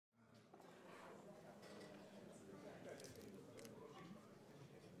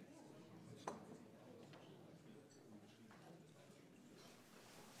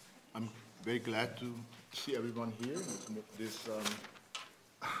very glad to see everyone here this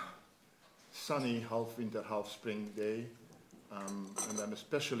sunny half-winter, half-spring day. And I'm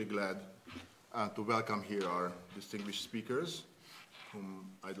especially glad to welcome here our distinguished speakers, whom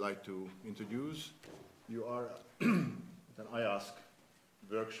I'd like to introduce. You are an IASC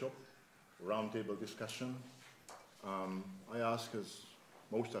workshop, roundtable discussion. IASC, as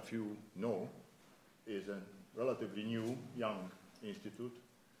most of you know, is a relatively new, young institute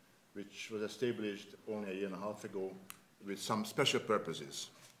which was established only a year and a half ago with some special purposes.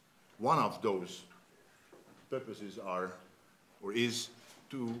 One of those purposes is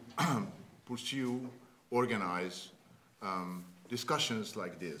to pursue, organize discussions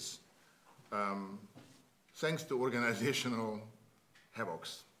like this. Thanks to organizational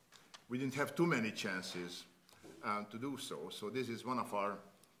havocs, we didn't have too many chances to do so. So this is one of our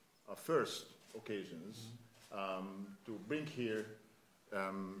first occasions to bring here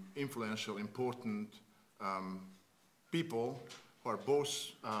influential, important people who are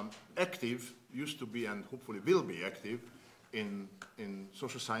both active, used to be and hopefully will be active in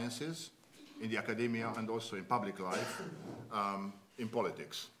social sciences, in the academia, and also in public life, in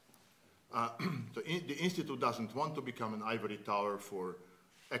politics. The Institute doesn't want to become an ivory tower for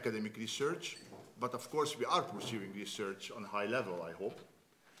academic research, but of course we are pursuing research on a high level, I hope.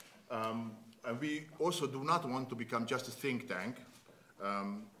 And we also do not want to become just a think tank,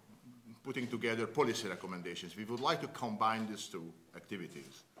 putting together policy recommendations. We would like to combine these two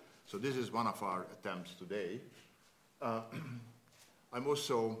activities. So this is one of our attempts today. I'm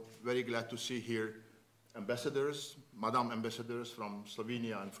also very glad to see here ambassadors, Madam ambassadors from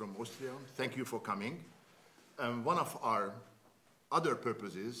Slovenia and from Austria. Thank you for coming. One of our other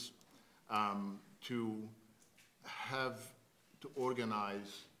purposes to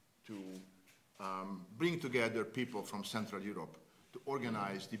organize, to bring together people from Central Europe, to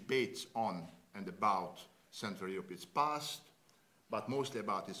organize debates on and about Central Europe, its past, but mostly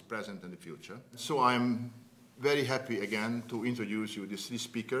about its present and the future. So I'm very happy again to introduce you these three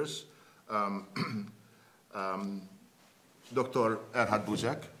speakers. Dr. Erhard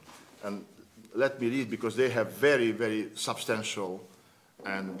Buzek, and let me read because they have very, very substantial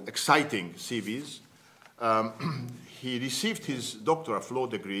and exciting CVs. He received his Doctor of Law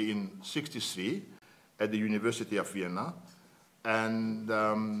degree in '63 at the University of Vienna, and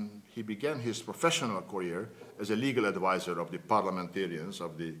he began his professional career as a legal advisor of the parliamentarians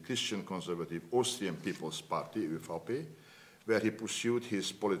of the Christian Conservative Austrian People's Party, ÖVP, where he pursued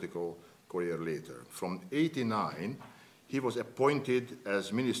his political career later. From '89, he was appointed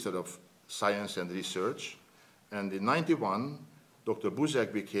as Minister of Science and Research, and in '91, Dr.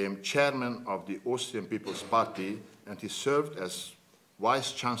 Buzek became chairman of the Austrian People's Party, and he served as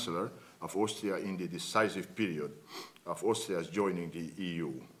Vice Chancellor of Austria in the decisive period of Austria's joining the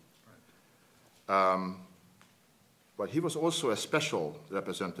EU. But he was also a special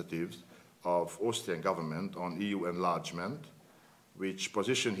representative of Austrian government on EU enlargement, which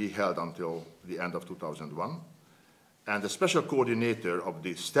position he held until the end of 2001, and a special coordinator of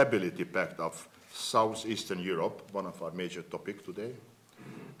the Stability Pact of Southeastern Europe, one of our major topics today.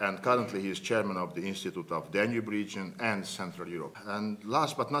 And currently he is chairman of the Institute of Danube Region and Central Europe. And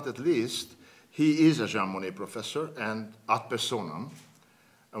last but not at least, he is a Jean Monnet professor and ad personam.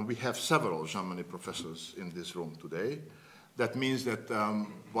 And we have several Jean Monnet professors in this room today. That means that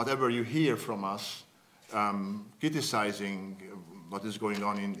whatever you hear from us criticizing what is going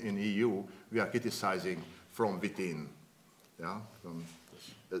on in EU, we are criticizing from within. Yeah?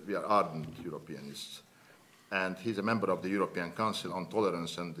 We are ardent Europeanists. And he's a member of the European Council on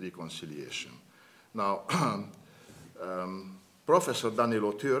Tolerance and Reconciliation. Now, Professor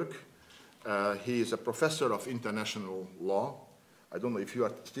Danilo Türk, he is a professor of international law. I don't know if you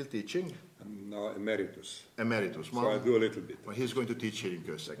are still teaching? I'm now emeritus. Emeritus. So I do a little bit. Well, he's going to teach here in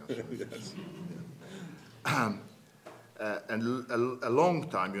Kőszegen. Yes. And a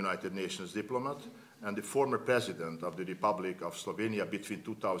long-time United Nations diplomat and the former president of the Republic of Slovenia between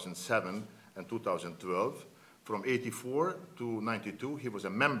 2007 and 2012. From '84 to '92, he was a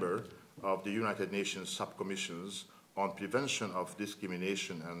member of the United Nations subcommissions on prevention of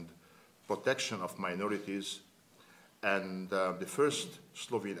discrimination and protection of minorities, and the first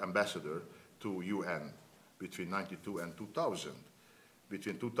Slovene ambassador to UN between '92 and 2000.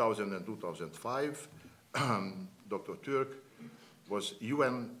 Between 2000 and 2005, Dr. Türk was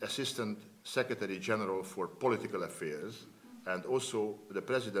UN Assistant Secretary General for Political Affairs and also the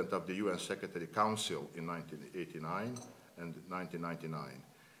President of the UN Secretary Council in 1989 and 1999.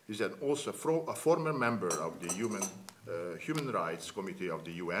 He's also a former member of the Human Rights Committee of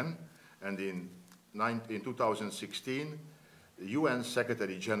the UN, and in 2016 UN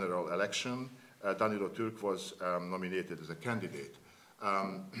Secretary General election, Danilo Türk was nominated as a candidate.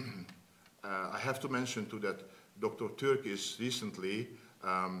 I have to mention too that Dr. Türk is recently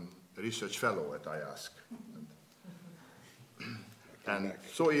a research fellow at IASC. And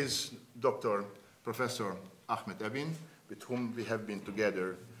so is Professor Ahmet Evin, with whom we have been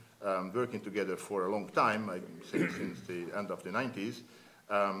together, working together for a long time, I think since the end of the 90s.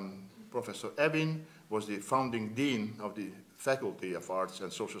 Professor Evin was the founding dean of the Faculty of Arts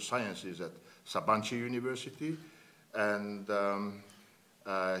and Social Sciences at Sabancı University, and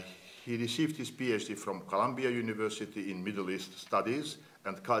he received his PhD from Columbia University in Middle East Studies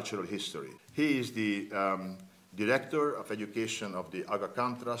and Cultural History. He is the Director of Education of the Aga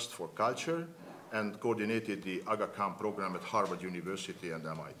Khan Trust for Culture and coordinated the Aga Khan program at Harvard University and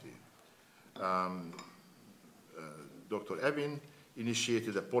MIT. Dr. Evin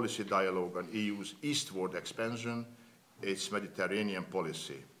initiated a policy dialogue on EU's eastward expansion, its Mediterranean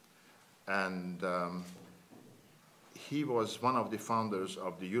policy. And he was one of the founders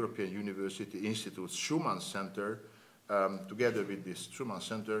of the European University Institute's Schumann Center, together with this Schumann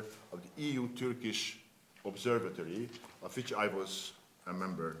Center of the EU-Turkish Observatory, of which I was a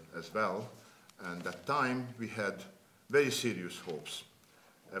member as well. And at that time, we had very serious hopes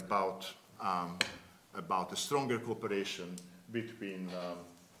about a stronger cooperation between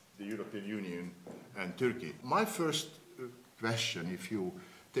the European Union and Turkey. My first question, if you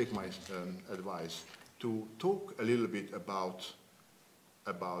take my advice, to talk a little bit about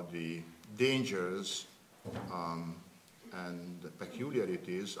the dangers and the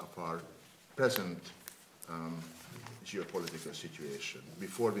peculiarities of our present geopolitical situation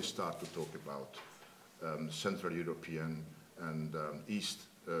before we start to talk about Central European and East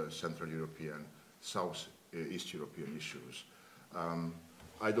Central European, South East European issues.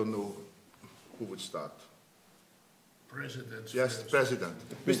 I don't know who would start. President. Yes, first. President.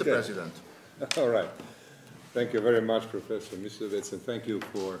 Mr. Okay. President. All right. Thank you very much, Professor Misovets, and thank you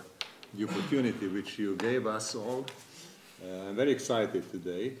for the opportunity which you gave us all. I'm very excited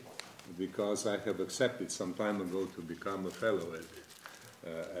today because I have accepted some time ago to become a fellow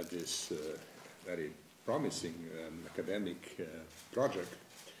at this very promising academic project.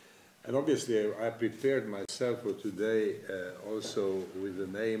 And obviously I prepared myself for today also with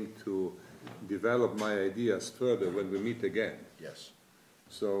the aim to develop my ideas further when we meet again. Yes.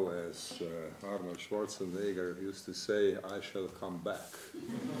 So, as Arnold Schwarzenegger used to say, I shall come back.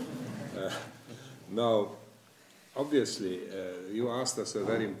 Now, obviously, you asked us a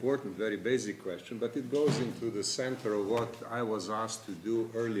very important, very basic question, but it goes into the center of what I was asked to do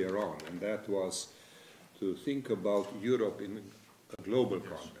earlier on, and that was to think about Europe in a global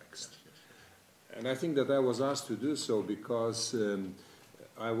context. And I think that I was asked to do so because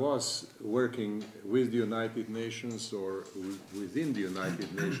I was working with the United Nations or within the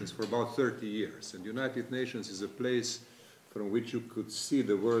United Nations for about 30 years. And the United Nations is a place from which you could see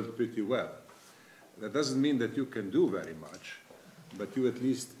the world pretty well. That doesn't mean that you can do very much, but you at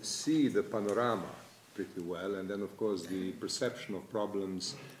least see the panorama pretty well. And then, of course, the perception of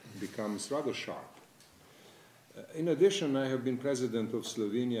problems becomes rather sharp. In addition, I have been president of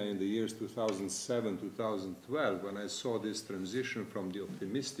Slovenia in the years 2007-2012 when I saw this transition from the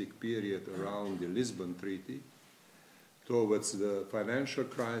optimistic period around the Lisbon Treaty towards the financial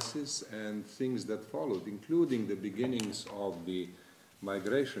crisis and things that followed, including the beginnings of the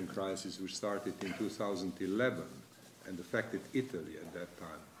migration crisis which started in 2011 and affected Italy at that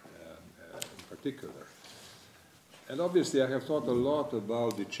time in particular. And obviously, I have thought a lot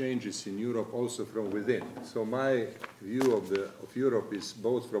about the changes in Europe also from within. So my view of Europe is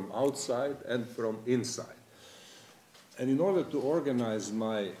both from outside and from inside. And in order to organize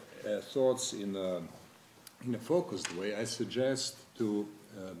my thoughts in a focused way, I suggest to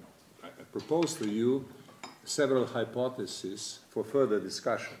propose to you several hypotheses for further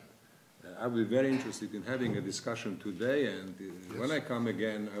discussion. I will be very interested in having a discussion today, and when I come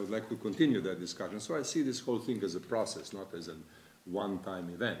again, I would like to continue that discussion. So I see this whole thing as a process, not as a one-time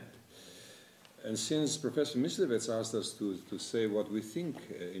event. And since Professor Misovets asked us to say what we think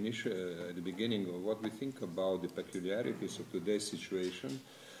at the beginning of what we think about the peculiarities of today's situation,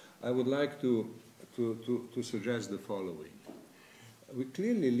 I would like to suggest the following. We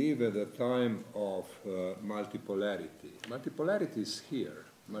clearly live at a time of multipolarity. Multipolarity is here.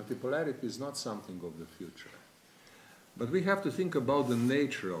 Multipolarity is not something of the future. But we have to think about the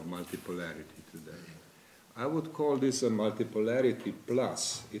nature of multipolarity today. I would call this a multipolarity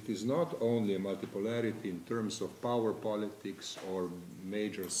plus. It is not only a multipolarity in terms of power politics or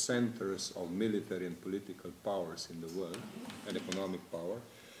major centers of military and political powers in the world and economic power,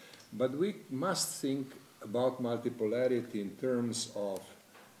 but we must think about multipolarity in terms of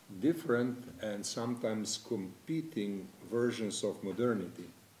different and sometimes competing versions of modernity,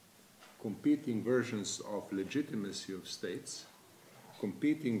 competing versions of legitimacy of states,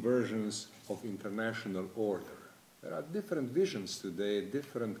 competing versions of international order. There are different visions today,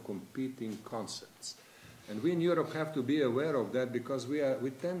 different competing concepts. And we in Europe have to be aware of that because we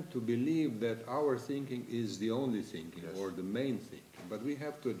tend to believe that our thinking is the only thinking, yes, or the main thinking. But we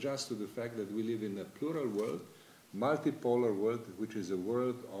have to adjust to the fact that we live in a plural world, multipolar world, which is a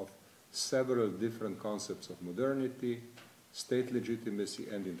world of several different concepts of modernity, state legitimacy,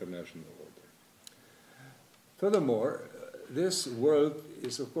 and international order. Furthermore, this world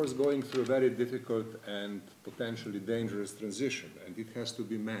is, of course, going through a very difficult and potentially dangerous transition, and it has to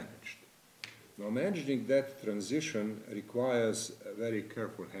be managed. Now, managing that transition requires a very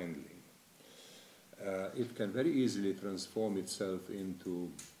careful handling. It can very easily transform itself into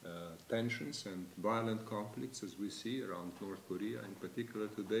tensions and violent conflicts, as we see around North Korea in particular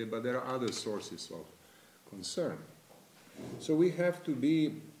today, but there are other sources of concern. So we have to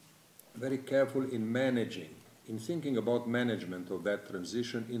be very careful in managing, in thinking about management of that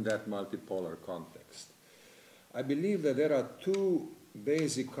transition in that multipolar context. I believe that there are two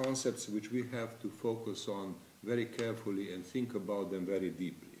basic concepts which we have to focus on very carefully and think about them very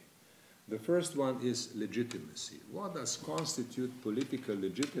deeply. The first one is legitimacy. What does constitute political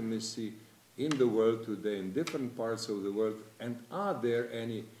legitimacy in the world today, in different parts of the world, and are there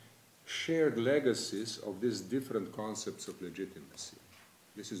any shared legacies of these different concepts of legitimacy?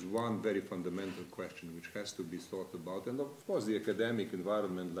 This is one very fundamental question which has to be thought about, and of course the academic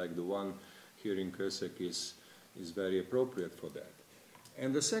environment like the one here in Köszeg is very appropriate for that.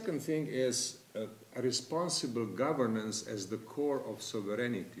 And the second thing is a responsible governance as the core of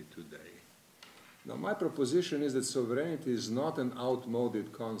sovereignty today. Now, my proposition is that sovereignty is not an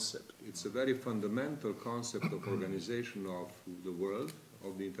outmoded concept. It's a very fundamental concept of organization of the world,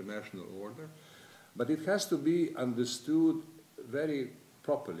 of the international order, but it has to be understood very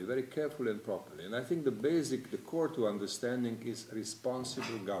properly, very carefully and properly. And I think the core to understanding is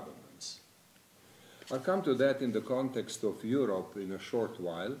responsible governance. I'll come to that in the context of Europe in a short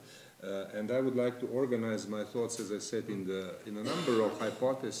while, and I would like to organize my thoughts, as I said, in a number of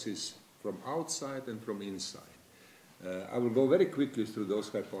hypotheses from outside and from inside. I will go very quickly through those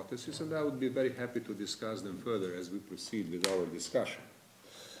hypotheses, and I would be very happy to discuss them further as we proceed with our discussion.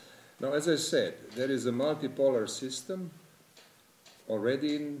 Now, as I said, there is a multipolar system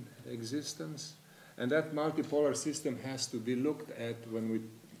already in existence, and that multipolar system has to be looked at when we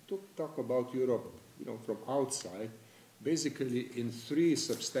talk about Europe, from outside, basically in three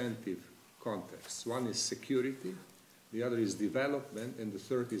substantive contexts. One is security, the other is development, and the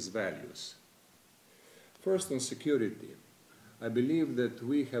third is values. First, on security, I believe that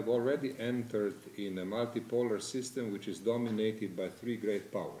we have already entered in a multipolar system which is dominated by three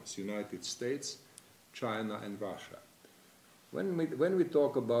great powers: United States, China, and Russia. When we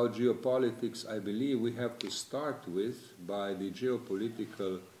talk about geopolitics, I believe we have to start by the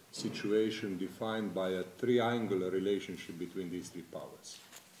geopolitical situation defined by a triangular relationship between these three powers.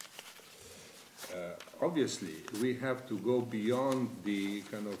 Obviously, we have to go beyond the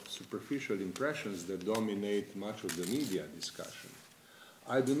kind of superficial impressions that dominate much of the media discussion.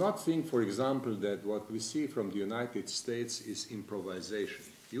 I do not think, for example, that what we see from the United States is improvisation.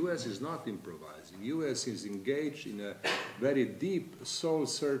 The U.S. is not improvising. The U.S. is engaged in a very deep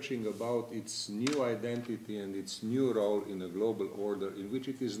soul-searching about its new identity and its new role in a global order in which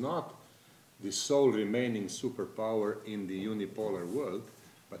it is not the sole remaining superpower in the unipolar world,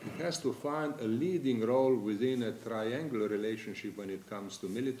 but it has to find a leading role within a triangular relationship when it comes to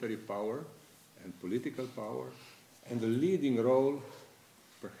military power and political power, and a leading role,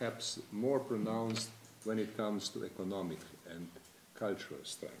 perhaps more pronounced, when it comes to economic and cultural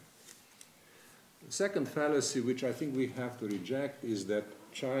strength. The second fallacy, which I think we have to reject, is that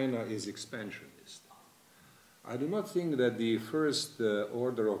China is expansionist. I do not think that the first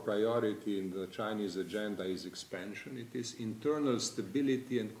order of priority in the Chinese agenda is expansion. It is internal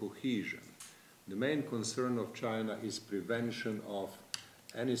stability and cohesion. The main concern of China is prevention of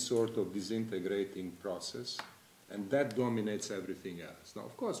any sort of disintegrating process, and that dominates everything else. Now,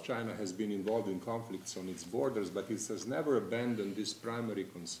 of course, China has been involved in conflicts on its borders, but it has never abandoned this primary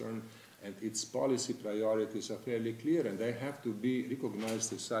concern, and its policy priorities are fairly clear, and they have to be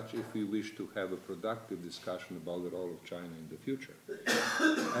recognized as such if we wish to have a productive discussion about the role of China in the future.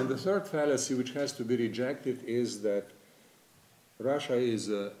 And the third fallacy, which has to be rejected, is that Russia is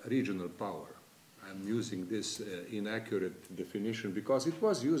a regional power. I'm using this inaccurate definition because it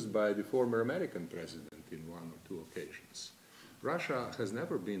was used by the former American president in one or two occasions. Russia has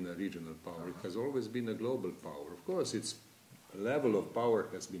never been a regional power. It has always been a global power. Of course, its level of power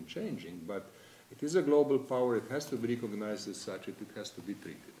has been changing, but it is a global power. It has to be recognized as such. It has to be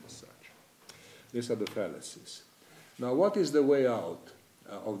treated as such. These are the fallacies. Now, what is the way out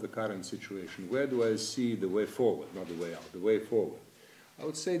of the current situation? Where do I see the way forward? Not the way out, the way forward. I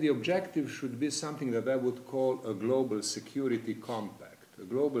would say the objective should be something that I would call a global security compact. A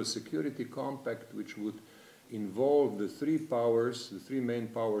global security compact which would involve the three powers, the three main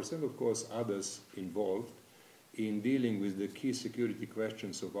powers, and of course others involved in dealing with the key security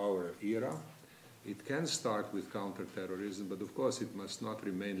questions of our era. It can start with counterterrorism, but of course it must not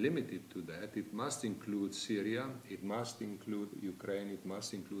remain limited to that. It must include Syria, it must include Ukraine, it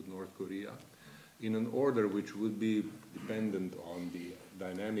must include North Korea, in an order which would be dependent on the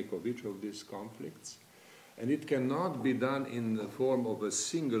dynamic of each of these conflicts. And it cannot be done in the form of a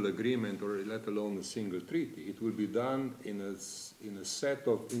single agreement or let alone a single treaty. It will be done in a set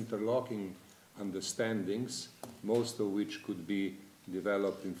of interlocking understandings, most of which could be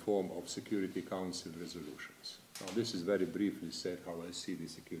developed in form of Security Council resolutions. Now, this is very briefly said how I see the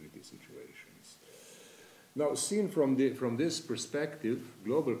security situations. Now, seen from this perspective,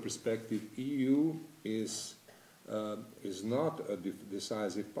 global perspective, EU is not a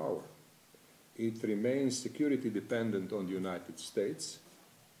decisive power. It remains security dependent on the United States.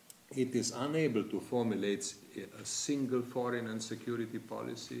 It is unable to formulate a single foreign and security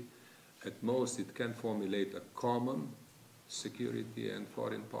policy. At most, it can formulate a common security and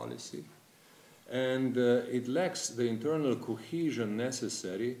foreign policy. And it lacks the internal cohesion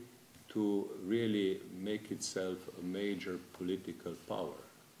necessary to really make itself a major political power.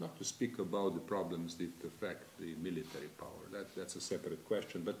 Not to speak about the problems that affect the military power. That's a separate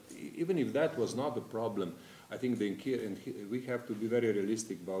question. But even if that was not a problem, I think we have to be very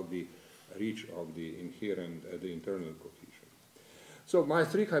realistic about the reach of the inherent, the internal cohesion. So my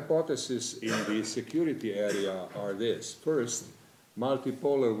three hypotheses in the security area are this. First,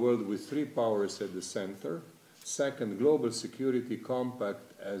 multipolar world with three powers at the center. Second, global security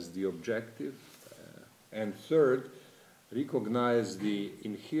compact as the objective. And third, recognize the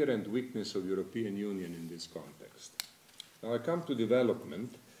inherent weakness of European Union in this context. Now I come to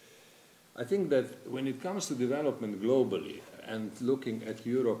development. I think that when it comes to development globally and looking at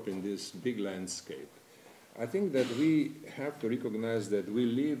Europe in this big landscape, I think that we have to recognize that we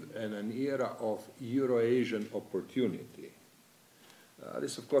live in an era of Euro-Asian opportunity.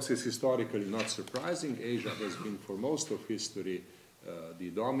 This, of course, is historically not surprising. Asia has been, for most of history, the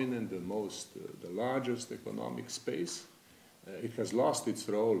dominant, the largest economic space. It has lost its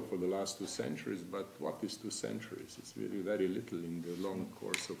role for the last 2 centuries, but what is 2 centuries? It's really very little in the long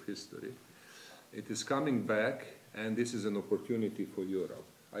course of history. It is coming back, and this is an opportunity for Europe.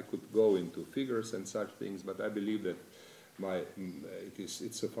 I could go into figures and such things, but I believe that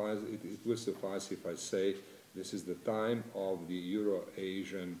it will suffice if I say this is the time of the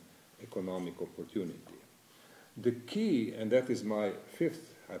Euro-Asian economic opportunity. The key, and that is my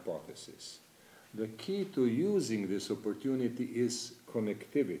 5th hypothesis, the key to using this opportunity is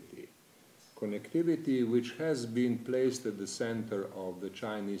connectivity. Connectivity which has been placed at the center of the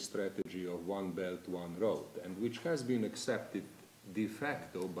Chinese strategy of One Belt, One Road, and which has been accepted de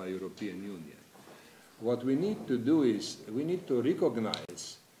facto by European Union. What we need to do is we need to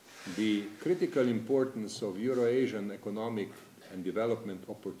recognize the critical importance of Euro-Asian economic and development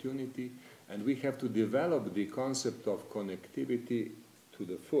opportunity, and we have to develop the concept of connectivity to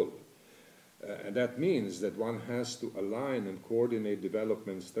the full. And that means that one has to align and coordinate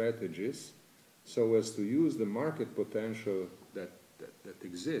development strategies so as to use the market potential that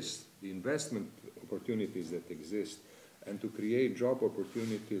exists, the investment opportunities that exist, and to create job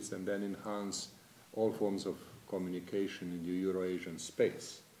opportunities and then enhance all forms of communication in the Euro-Asian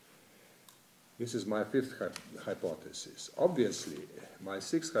space. This is my 5th hypothesis. Obviously, my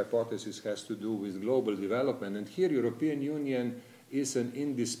 6th hypothesis has to do with global development, and here European Union is an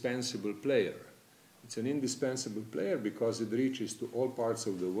indispensable player. It's an indispensable player because it reaches to all parts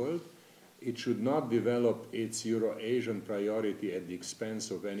of the world. It should not develop its Euro-Asian priority at the expense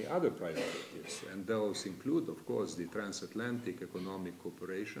of any other priorities. And those include, of course, the transatlantic economic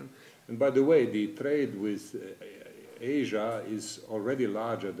cooperation. And by the way, the trade with Asia is already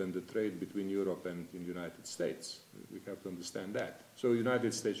larger than the trade between Europe and the United States. We have to understand that. So the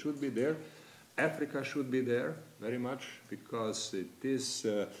United States should be there. Africa should be there very much because it is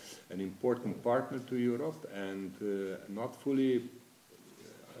an important partner to Europe and not fully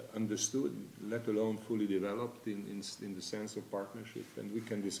understood, let alone fully developed in the sense of partnership, and we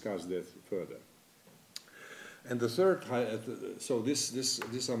can discuss that further. And the third, so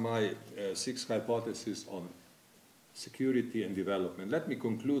these are my 6 hypotheses on security and development. Let me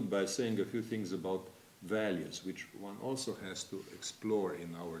conclude by saying a few things about values, which one also has to explore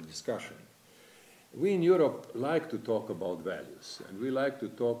in our discussion. We in Europe like to talk about values, and we like to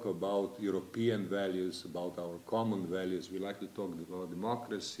talk about European values, about our common values. We like to talk about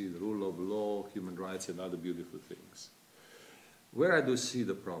democracy, the rule of law, human rights, and other beautiful things. Where I do see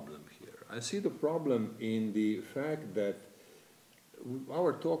the problem here? I see the problem in the fact that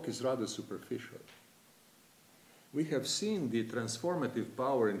our talk is rather superficial. We have seen the transformative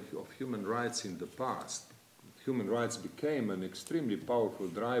power of human rights in the past. Human rights became an extremely powerful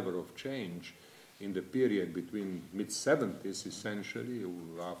driver of change in the period between mid-70s, essentially,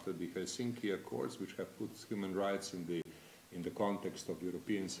 after the Helsinki Accords, which have put human rights in the context of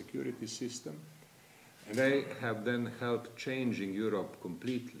European security system. And they have then helped changing Europe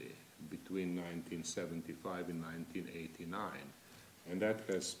completely between 1975 and 1989. And that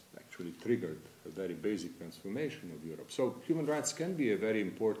has actually triggered a very basic transformation of Europe. So human rights can be a very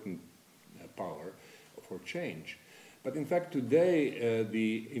important power for change. But in fact, today,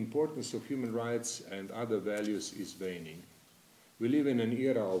 the importance of human rights and other values is waning. We live in an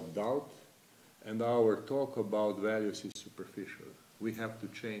era of doubt, and our talk about values is superficial. We have to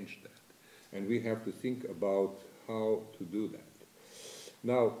change that, and we have to think about how to do that.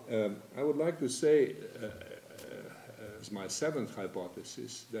 Now, I would like to say, as my seventh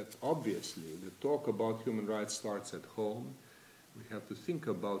hypothesis, that obviously the talk about human rights starts at home. We have to think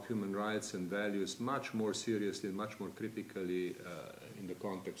about human rights and values much more seriously and much more critically in the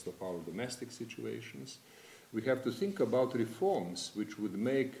context of our domestic situations. We have to think about reforms which would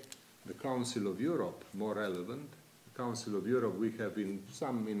make the Council of Europe more relevant. The Council of Europe, we have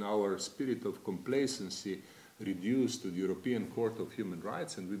in our spirit of complacency reduced to the European Court of Human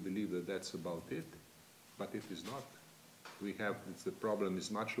Rights, and we believe that that's about it, but it is not. The problem is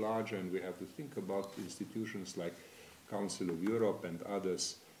much larger, and we have to think about institutions like Council of Europe and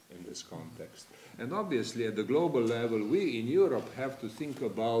others in this context. And obviously at the global level, we in Europe have to think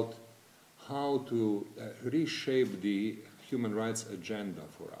about how to reshape the human rights agenda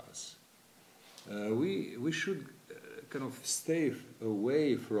for us. We should kind of stay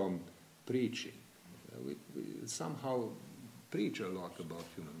away from preaching. We somehow preach a lot about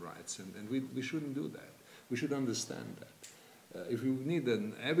human rights, and we shouldn't do that. We should understand that. If you need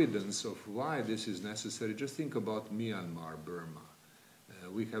an evidence of why this is necessary, just think about Myanmar, Burma.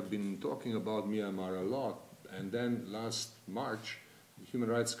 We have been talking about Myanmar a lot, and then last March, the Human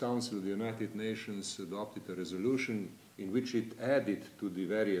Rights Council of the United Nations adopted a resolution in which it added to the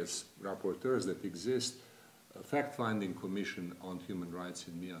various rapporteurs that exist a fact-finding commission on human rights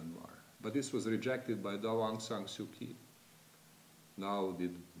in Myanmar. But this was rejected by Aung San Suu Kyi, now the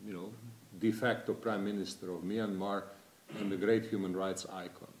de facto Prime Minister of Myanmar and the great human rights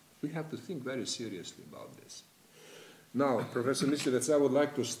icon. We have to think very seriously about this. Now, Professor Misevets, I would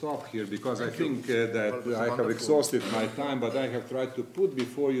like to stop here because I think that I have exhausted my time, but I have tried to put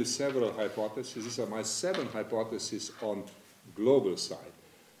before you several hypotheses. These are my 7 hypotheses on global side.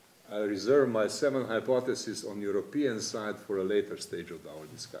 I reserve my 7 hypotheses on European side for a later stage of our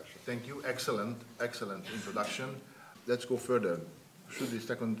discussion. Thank you. Excellent, excellent introduction. Let's go further. Should the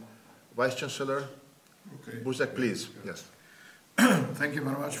second Vice-Chancellor? Okay. Buzek, please. Yes. Thank you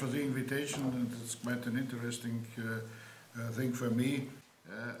very much for the invitation, and it's quite an interesting thing for me.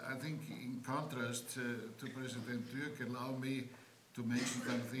 I think in contrast to President Türk, allow me to mention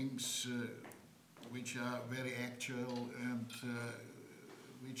some things which are very actual and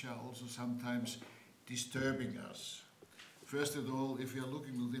which are also sometimes disturbing us. First of all, if you are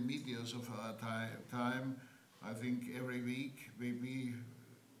looking at the media of our time, I think every week, maybe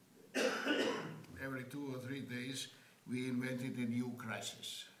every 2 or 3 days, we invented a new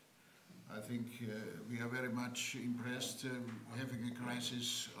crisis. I think we are very much impressed having a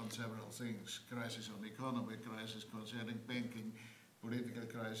crisis on several things. Crisis on economy, crisis concerning banking, political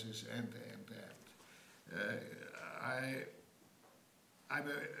crisis, and. I'm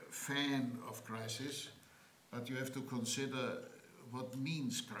a fan of crisis, but you have to consider what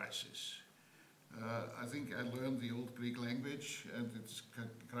means crisis. I think I learned the old Greek language, and it's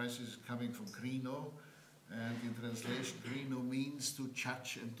crisis coming from krino, and in translation, krino means to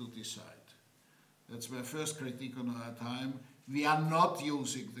judge and to decide. That's my first critique on our time. We are not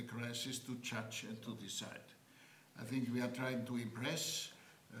using the crisis to judge and to decide. I think we are trying to impress,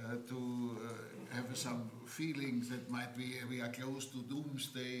 to have some feelings that might be we are close to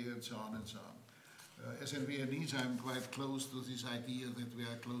doomsday and so on and so on. As a Viennese, I'm quite close to this idea that we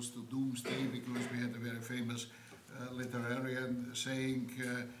are close to doomsday because we had a very famous literarian saying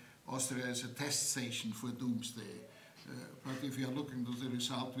Austria is a test station for doomsday. But if you are looking to the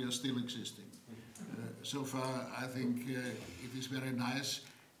result, we are still existing. So far, I think it is very nice.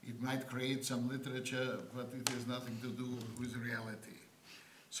 It might create some literature, but it has nothing to do with reality.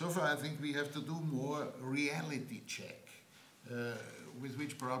 So far, I think we have to do more reality check with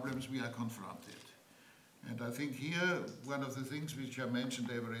which problems we are confronted. And I think here, one of the things which are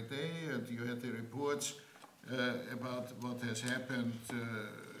mentioned every day, and you had the reports about what has happened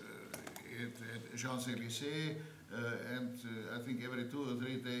at Champs-Élysées, and I think every 2 or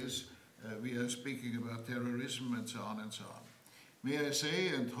 3 days we are speaking about terrorism and so on and so on. May I say,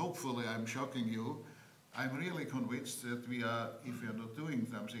 and hopefully I'm shocking you, I'm really convinced that we are, if we are not doing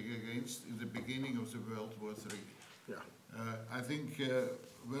something against, in the beginning of the World War III. Yeah. I think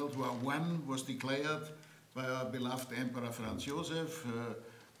World War I was declared by our beloved Emperor Franz Joseph.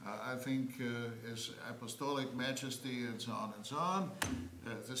 I think His Apostolic Majesty and so on and so on.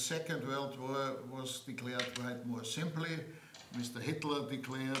 The Second World War was declared quite more simply. Mr. Hitler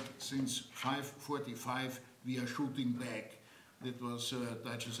declared, since 545 we are shooting back. It was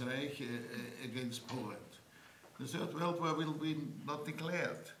Deutsches Reich against Poland. The Third World War will be not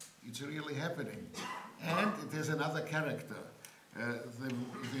declared. It's really happening. And it has another character.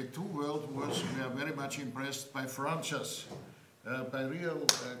 The 2 world wars were very much impressed by frontiers, by real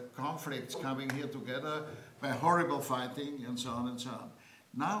conflicts coming here together, by horrible fighting and so on and so on.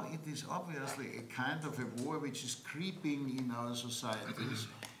 Now it is obviously a kind of a war which is creeping in our societies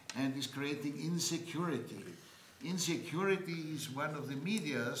and is creating insecurity. Insecurity is one of the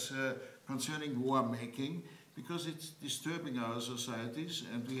medias concerning war making, because it's disturbing our societies,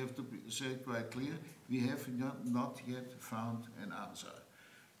 and we have to say it quite clear, we have not yet found an answer.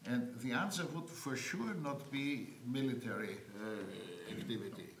 And the answer would for sure not be military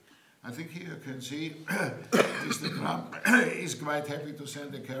activity. I think here you can see Mr. Trump is quite happy to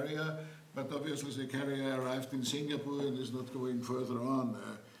send a carrier, but obviously the carrier arrived in Singapore and is not going further on,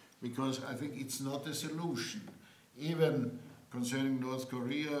 because I think it's not a solution. Even concerning North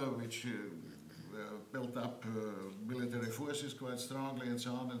Korea, which built up military forces quite strongly and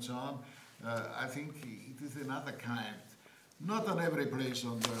so on and so on, I think it is another kind. Not on every place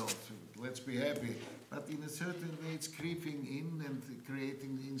on the world, let's be happy, but in a certain way it's creeping in and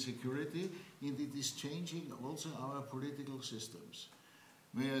creating insecurity, and it is changing also our political systems.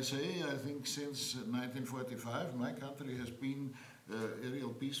 May I say, I think since 1945 my country has been a real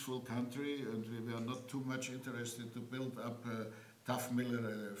peaceful country, and we were not too much interested to build up tough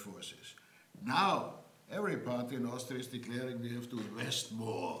military forces. Now, every party in Austria is declaring we have to invest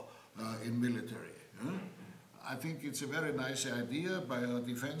more in military. I think it's a very nice idea by our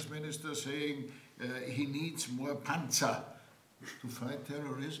defense minister saying he needs more Panzer to fight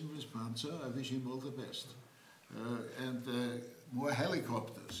terrorism with Panzer. I wish him all the best. And more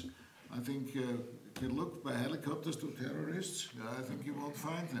helicopters. I think you can look by helicopters to terrorists. I think you won't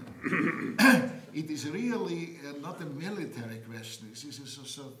find them. It is really not a military question. This is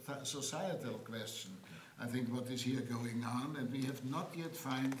a societal question. I think what is here going on, and we have not yet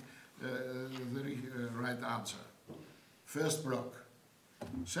found the right answer. First block.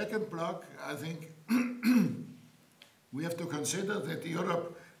 Second block, I think we have to consider that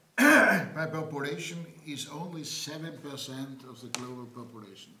Europe by population is only 7% of the global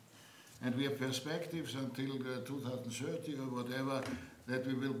population. And we have perspectives until 2030 or whatever that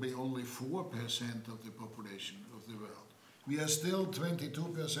we will be only 4% of the population of the world. We are still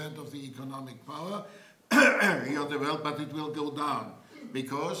 22% of the economic power here in the world, but it will go down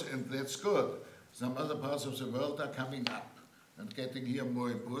because, and that's good, some other parts of the world are coming up and getting here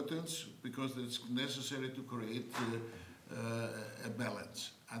more importance because it's necessary to create a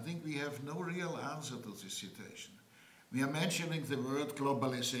balance. I think we have no real answer to this situation. We are mentioning the word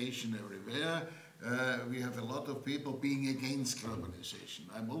globalization everywhere. We have a lot of people being against globalization.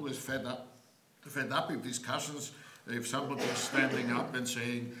 I'm always fed up in discussions if somebody is standing up and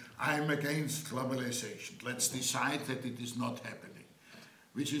saying, I'm against globalization. Let's decide that it is not happening,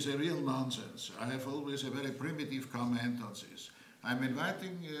 which is a real nonsense. I have always a very primitive comment on this. I'm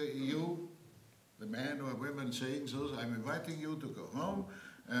inviting you, the man or woman saying so, I'm inviting you to go home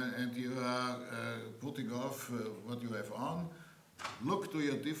and you are putting off what you have on. Look to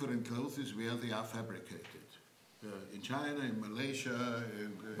your different clothes where they are fabricated. In China, in Malaysia,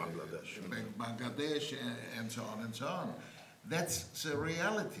 in Bangladesh, and so on and so on. That's the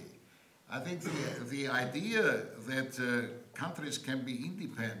reality. I think the idea that countries can be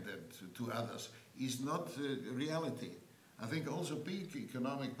independent to others is not reality. I think also big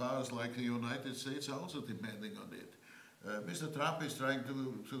economic powers like the United States are also depending on it. Mr. Trump is trying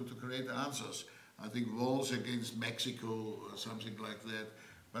to create answers. I think walls against Mexico or something like that.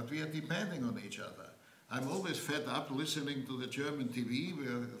 But we are depending on each other. I'm always fed up listening to the German TV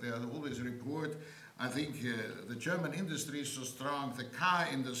where they always report, I think the German industry is so strong, the car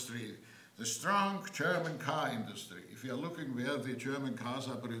industry, the strong German car industry. If you're looking where the German cars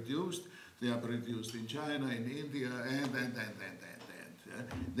are produced, they are produced in China, in India, and.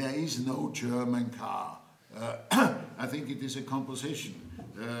 There is no German car. I think it is a composition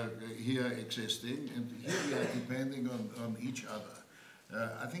here existing, and here we are depending on each other.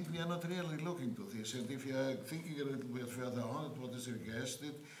 I think we are not really looking to this, and if you are thinking a little bit further on at what is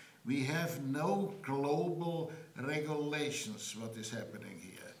requested, we have no global regulations what is happening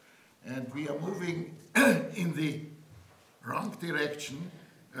here. And we are moving in the wrong direction.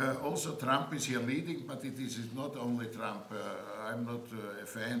 Also Trump is here leading, but it is not only Trump. I'm not a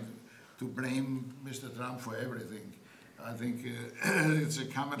fan to blame Mr. Trump for everything. I think it's a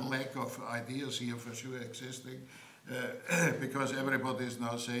common lack of ideas here for sure existing, because everybody is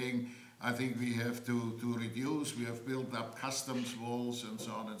now saying, I think we have to reduce, we have built up customs walls and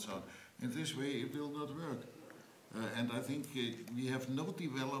so on and so on. In this way it will not work. And I think we have no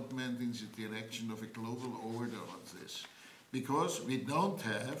development in the direction of a global order on this, because we don't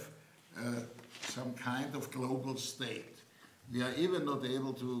have some kind of global state. We are even not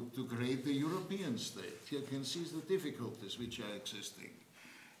able to create the European state. You can see the difficulties which are existing.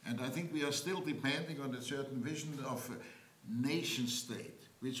 And I think we are still depending on a certain vision of a nation state,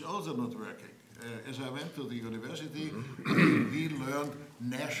 which also not working. As I went to the university, we learned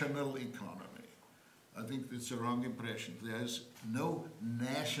national economy. I think it's a wrong impression. There is no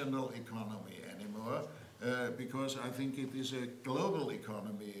national economy anymore, because I think it is a global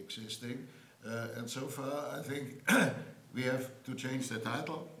economy existing. And so far, I think we have to change the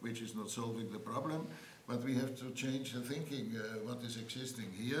title, which is not solving the problem, but we have to change the thinking, what is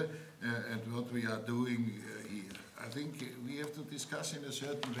existing here and what we are doing here. I think we have to discuss in a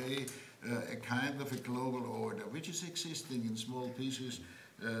certain way a kind of a global order, which is existing in small pieces,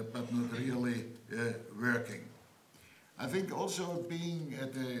 but not really working. I think also being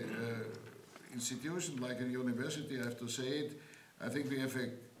at an institution like a university, I have to say it, I think we have a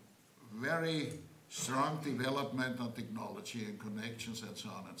very strong development on technology and connections and so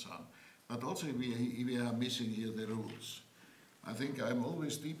on and so on. But also we are missing here the rules. I think I'm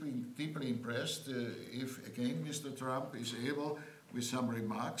always deeply impressed if, again, Mr. Trump is able, with some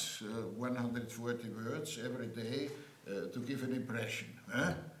remarks, 140 words every day, to give an impression.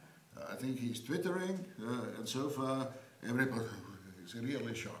 I think he's twittering, and so far everybody is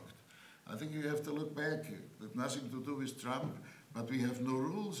really shocked. I think you have to look back. It has nothing to do with Trump, but we have no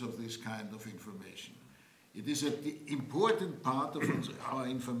rules of this kind of information. It is an important part of our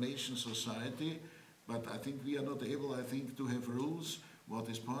information society, but I think we are not able, I think, to have rules, what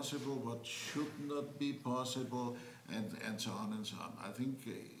is possible, what should not be possible, and so on and so on. I think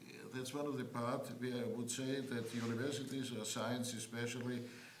that's one of the parts where I would say that universities, or science especially,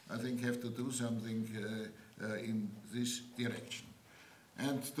 I think have to do something in this direction.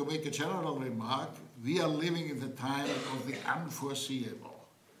 And to make a general remark, we are living in the time of the unforeseeable.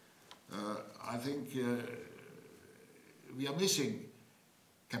 I think we are missing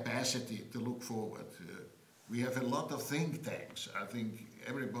capacity to look forward. We have a lot of think tanks. I think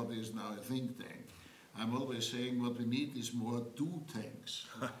everybody is now a think tank. I'm always saying what we need is more do tanks,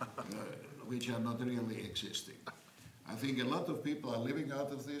 which are not really existing. I think a lot of people are living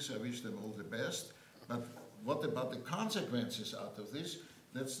out of this. I wish them all the best. But what about the consequences out of this?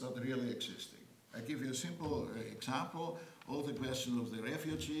 That's not really existing. I give you a simple example. All the question of the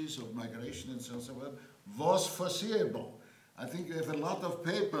refugees, of migration and so on, was foreseeable. I think we have a lot of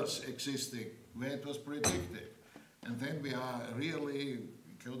papers existing where it was predicted. And then we are really,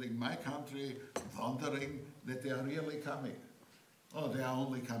 including my country, wondering that they are really coming. Oh, they are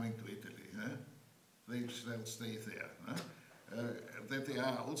only coming to Italy. They'll stay there. That they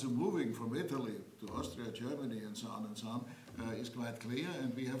are also moving from Italy to Austria, Germany, and so on, is quite clear,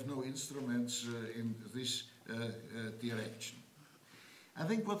 and we have no instruments in this direction. I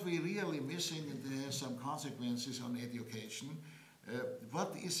think what we're really missing, and there are some consequences on education,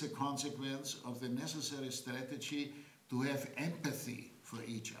 what is the consequence of the necessary strategy to have empathy for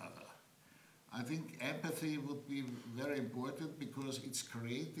each other? I think empathy would be very important because it's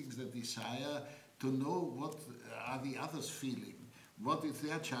creating the desire to know what are the others feeling, what is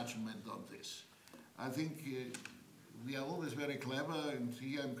their judgment on this. I think we are always very clever, and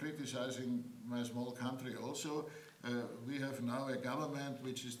here I'm criticizing my small country also. We have now a government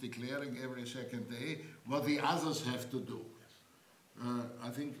which is declaring every second day what the others have to do. I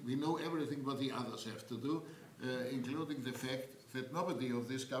think we know everything what the others have to do, including the fact that nobody of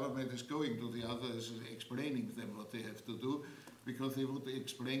this government is going to the others and explaining them what they have to do, because they would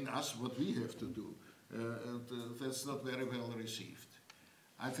explain us what we have to do. that's not very well received.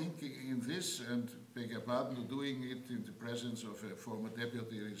 I think in this, and beg your pardon, doing it in the presence of a former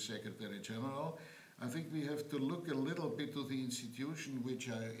Deputy Secretary General, I think we have to look a little bit to the institutions which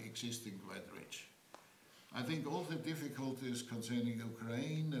are existing quite rich. I think all the difficulties concerning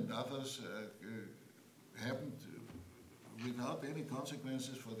Ukraine and others happened without any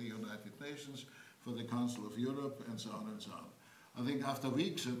consequences for the United Nations, for the Council of Europe, and so on and so on. I think after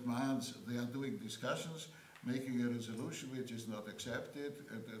weeks and months they are doing discussions, making a resolution which is not accepted,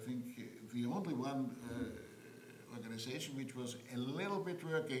 and I think the only one organization which was a little bit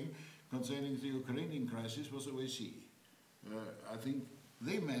working concerning the Ukrainian crisis was OSCE. I think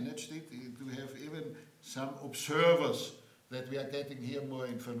they managed it to have even some observers that we are getting here more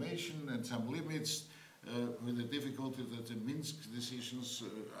information and some limits with the difficulty that the Minsk decisions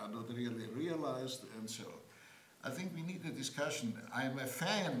are not really realized and so on. I think we need a discussion. I'm a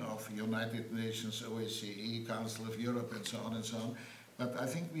fan of United Nations, OSCE, Council of Europe, and so on, but I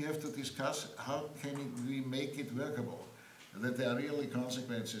think we have to discuss how can we make it workable, that there are really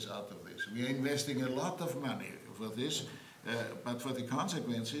consequences out of this. We are investing a lot of money for this, but for the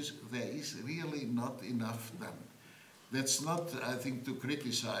consequences, there is really not enough done. That's not, I think, to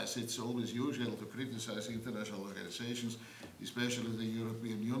criticize. It's always usual to criticize international organizations, especially the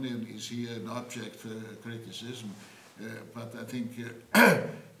European Union is here an object for criticism. But I think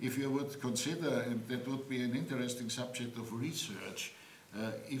if you would consider, and that would be an interesting subject of research,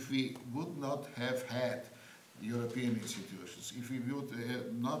 if we would not have had European institutions, if we would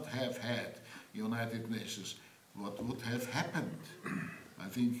not have had United Nations, what would have happened? I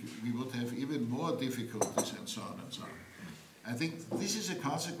think we would have even more difficulties and so on and so on. I think this is a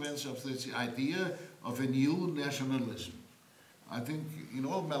consequence of this idea of a new nationalism. I think in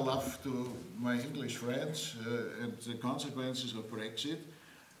all my love to my English friends and the consequences of Brexit,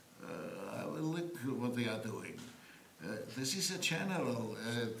 I will look at what they are doing. This is a general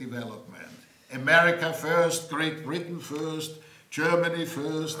development. America first, Great Britain first, Germany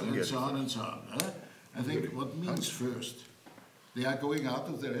first, and so on and so on. I think what means first? They are going out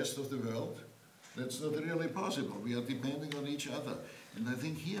of the rest of the world. That's not really possible. We are depending on each other. And I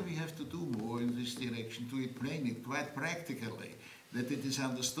think here we have to do more in this direction to explain it quite practically, that it is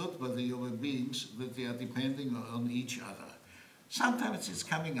understood by the human beings that they are depending on each other. Sometimes it's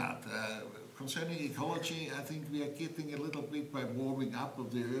coming out. Concerning ecology, I think we are getting a little bit by warming up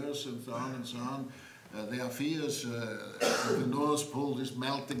of the earth and so on and so on. There are fears that the North Pole is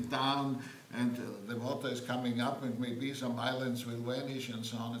melting down and the water is coming up and maybe some islands will vanish and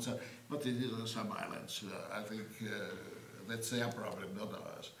so on and so on. But it is some islands. I think that's their problem, not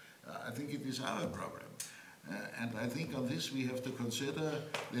ours. I think it is our problem. And I think on this we have to consider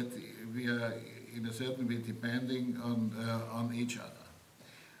that we are in a certain way depending on each other.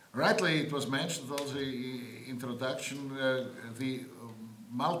 Rightly, it was mentioned also in the introduction, the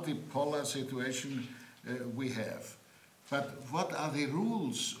multipolar situation we have. But what are the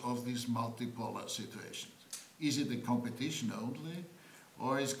rules of this multipolar situation? Is it a competition only,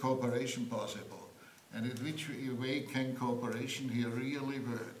 or is cooperation possible? And in which way can cooperation here really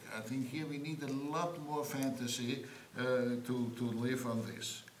work? I think here we need a lot more fantasy to live on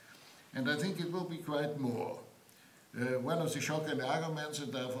this. And I think it will be quite more. One of the shocking arguments,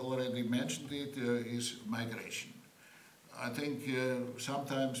 and I've already mentioned it, is migration. I think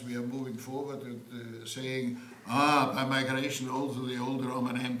sometimes we are moving forward and saying, by migration also the old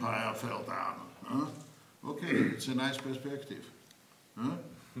Roman Empire fell down. Huh? Okay, it's a nice perspective. Huh?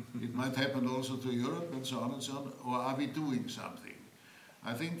 It might happen also to Europe and so on and so on, or are we doing something?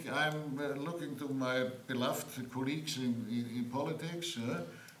 I think I'm looking to my beloved colleagues in politics.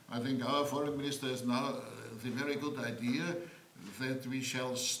 I think our foreign minister has now the very good idea that we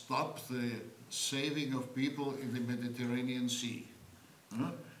shall stop the saving of people in the Mediterranean Sea.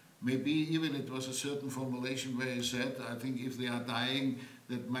 Maybe even it was a certain formulation where he said, I think if they are dying,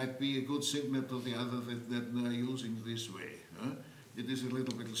 that might be a good signal to the others that they are using this way. It is a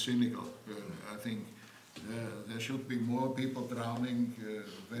little bit cynical. I think there should be more people drowning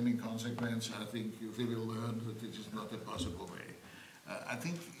than in consequence. I think they will learn that it is not a possible way. I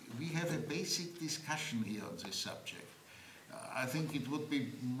think we have a basic discussion here on this subject. I think it would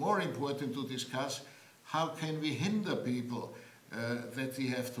be more important to discuss how can we hinder people that they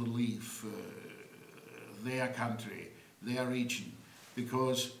have to leave their country, their region,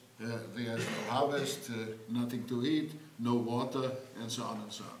 because there is no harvest, nothing to eat, no water, and so on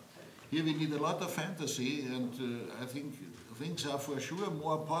and so on. Here we need a lot of fantasy, and I think things are for sure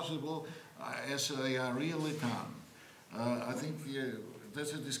more possible as they are really done. I think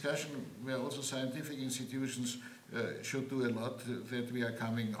that's a discussion where also scientific institutions should do a lot that we are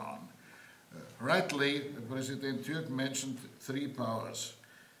coming on. Rightly, President Türk mentioned 3 powers.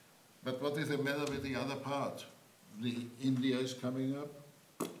 But what is the matter with the other part? India is coming up,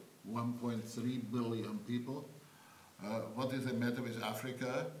 1.3 billion people. What is the matter with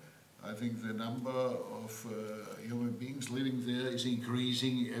Africa? I think the number of human beings living there is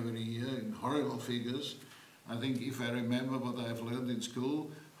increasing every year in horrible figures. I think if I remember what I've learned in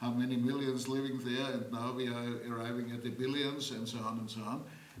school, how many millions living there, and now we are arriving at the billions, and so on and so on.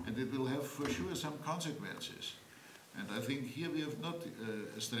 And it will have for sure some consequences. And I think here we have not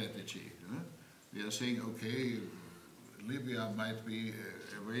a strategy. We are saying, okay, Libya might be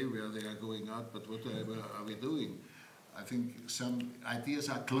a way where they are going out, but whatever are we doing? I think some ideas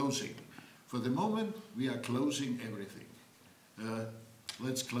are closing. For the moment, we are closing everything.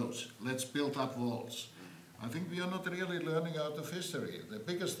 Let's close. Let's build up walls. I think we are not really learning out of history. The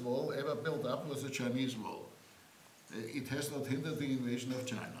biggest wall ever built up was the Chinese wall. It has not hindered the invasion of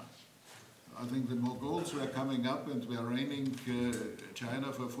China. I think the Mongols were coming up and were reigning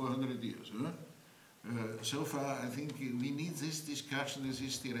China for 400 years. So far, I think we need this discussion in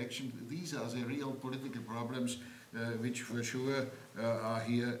this direction. These are the real political problems which for sure are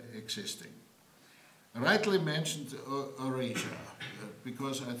here existing. Rightly mentioned Eurasia,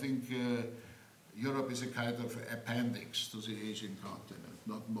 because I think Europe is a kind of appendix to the Asian continent,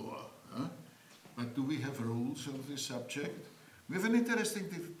 not more. But do we have rules on this subject? We have an interesting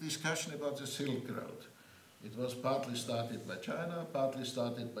discussion about the Silk Road. It was partly started by China, partly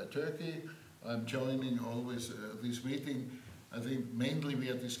started by Turkey. I'm joining always this meeting. I think mainly we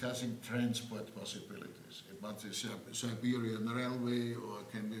are discussing transport possibilities about the Siberian Railway, or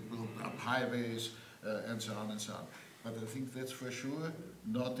can we build up highways, and so on and so on. But I think that's for sure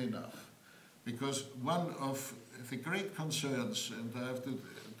not enough. Because one of the great concerns, and I have to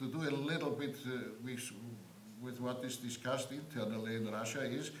do a little bit with what is discussed internally in Russia,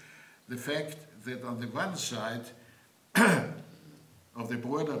 is the fact that on the one side of the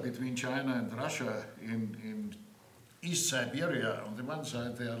border between China and Russia in East Siberia, on the one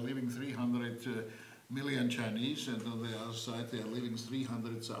side they are living 300 million Chinese, and on the other side they are living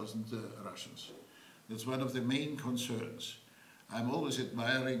 300,000 Russians. That's one of the main concerns. I'm always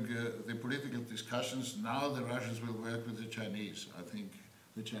admiring the political discussions. Now the Russians will work with the Chinese. I think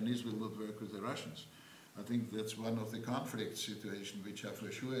the Chinese will not work with the Russians. I think that's one of the conflict situations which are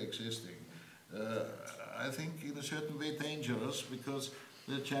for sure existing. I think in a certain way dangerous, because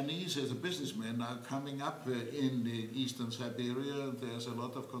the Chinese as a businessman are coming up in the eastern Siberia, and there's a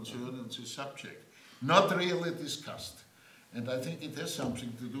lot of concern on this subject. Not really discussed. And I think it has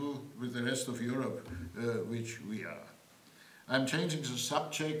something to do with the rest of Europe, which we are. I'm changing the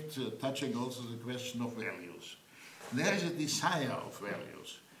subject, touching also the question of values. There is a desire of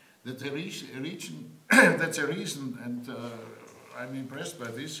values. That's a reason, and I'm impressed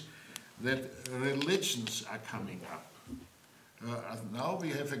by this, that religions are coming up. Now we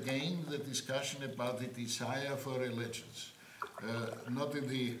have again the discussion about the desire for religions. Not in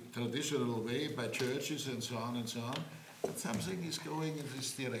the traditional way by churches and so on, but something is going in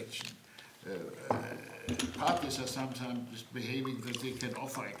this direction. Parties are sometimes behaving that they can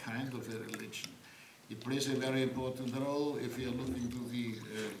offer a kind of a religion. It plays a very important role if you are looking to the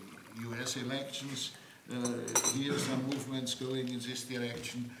US elections. Here are some movements going in this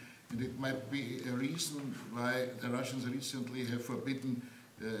direction, and it might be a reason why the Russians recently have forbidden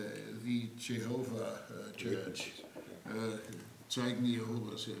the Jehovah Church. Zeugen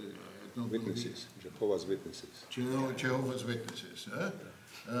Jehovah's, Witnesses, Jehovah's Witnesses. Jehovah's Witnesses.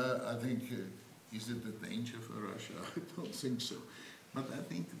 I think, is it a danger for Russia? I don't think so. But I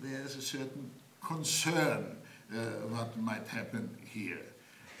think there's a certain concern what might happen here.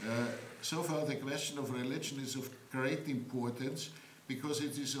 So far the question of religion is of great importance, because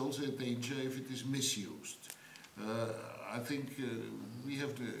it is also a danger if it is misused. I think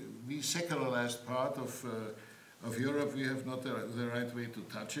we secularized part of Europe, we have not the right way to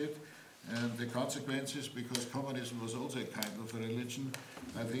touch it. And the consequences, because communism was also a kind of a religion,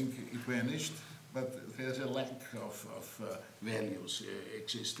 I think it vanished, but there's a lack of values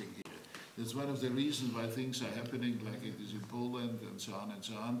existing here. That's one of the reasons why things are happening like it is in Poland and so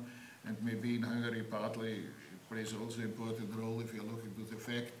on, and maybe in Hungary partly it plays also an important role if you're looking to the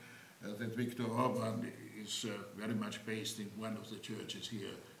fact that Viktor Orban is very much based in one of the churches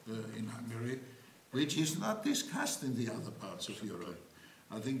here in Hungary, which is not discussed in the other parts of Europe.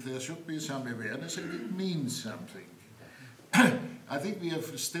 I think there should be some awareness, and it means something. I think we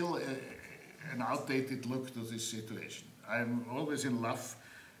have still an outdated look to this situation. I'm always in love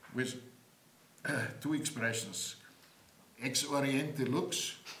with two expressions. ex oriente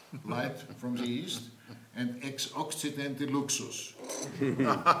lux, light from the east, and ex occidente luxus.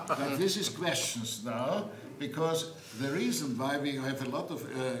 But this is questions now, because the reason why we have a lot of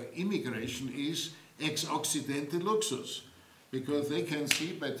immigration is ex occidente luxus, because they can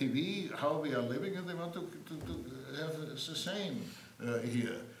see by TV how we are living and they want to have the same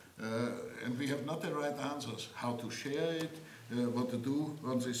here. And we have not the right answers, how to share it, what to do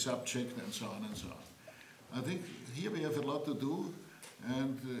on this subject, and so on and so on. I think here we have a lot to do,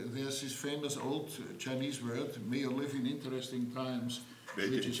 and there's this famous old Chinese word, may you live in interesting times,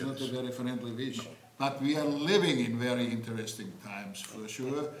 which is not a very friendly wish. But we are living in very interesting times, for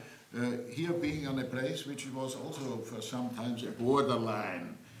sure. Here being on a place which was also for sometimes a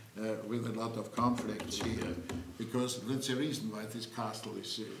borderline with a lot of conflicts here, because that's the reason why this castle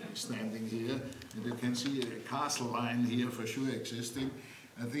is standing here. And you can see a castle line here for sure existing.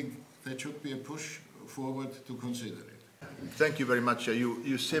 I think that should be a push forward to consider it. Thank you very much.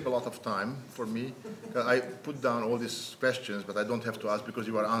 You save a lot of time for me. I put down all these questions, but I don't have to ask because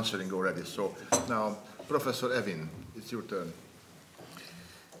you are answering already. So now, Professor Evin, it's your turn.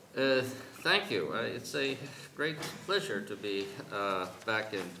 Thank you. It's a great pleasure to be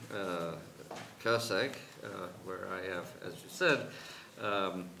back in Kosek, where I have, as you said,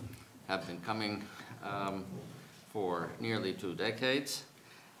 have been coming for nearly 2 decades.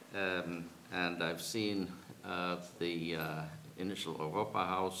 And I've seen the initial Europa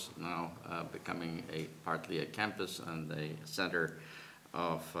House now becoming partly a campus and a center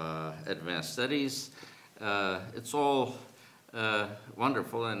of advanced studies. It's all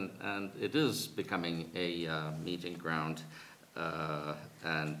wonderful, and it is becoming a meeting ground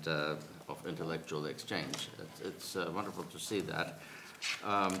and of intellectual exchange. It's wonderful to see that.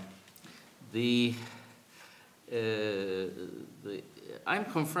 I'm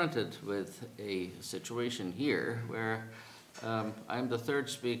confronted with a situation here where I'm the third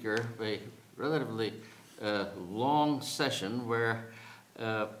speaker of a relatively long session where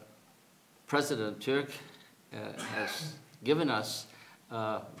President Türk has given us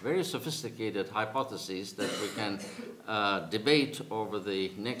very sophisticated hypotheses that we can debate over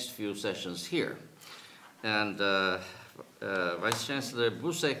the next few sessions here. And Vice Chancellor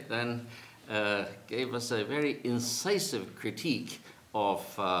Buzek then gave us a very incisive critique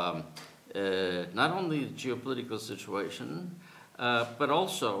of not only the geopolitical situation, but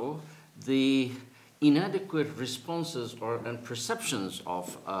also the inadequate responses and perceptions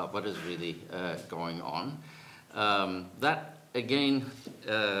of what is really going on. That, again,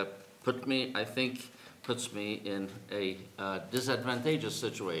 puts me in a disadvantageous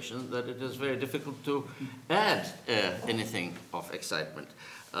situation that it is very difficult to add anything of excitement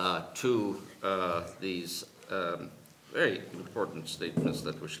to these very important statements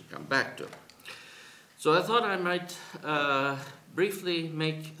that we shall come back to. So I thought I might briefly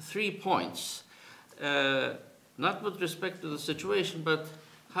make 3 points, not with respect to the situation, but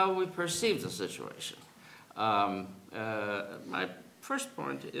how we perceive the situation. My first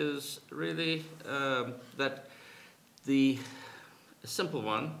point is really that a simple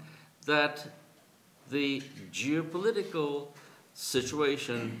one, that the geopolitical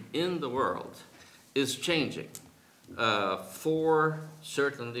situation in the world is changing.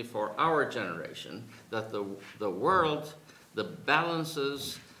 Certainly for our generation, that the world, the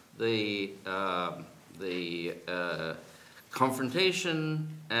balances, the confrontation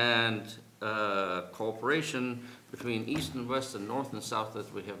and cooperation between East and West and North and South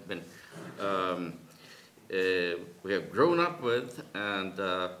that we have been we have grown up with, and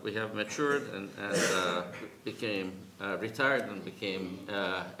we have matured and became retired and became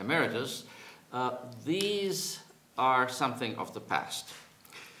emeritus. These are something of the past.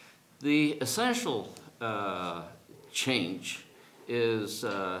 The essential change is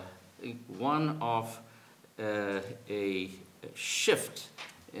one of a shift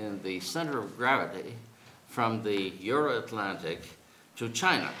in the center of gravity from the Euro-Atlantic to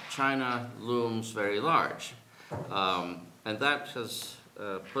China. China looms very large, and that has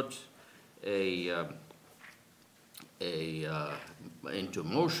put into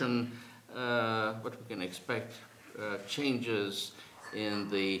motion what we can expect changes in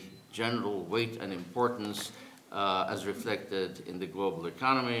the general weight and importance as reflected in the global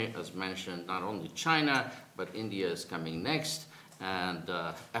economy. As mentioned, not only China, but India is coming next, and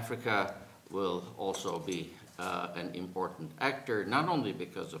Africa will also be an important actor, not only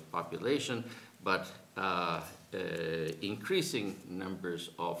because of population, but increasing numbers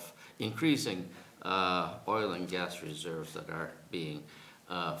of oil and gas reserves that are being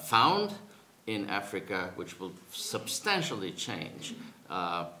found in Africa, which will substantially change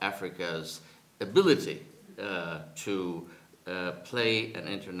Africa's ability to play an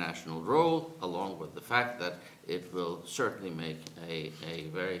international role, along with the fact that it will certainly make a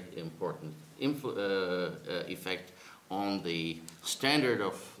very important effect on the standard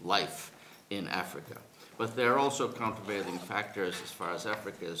of life in Africa. But there are also countervailing factors as far as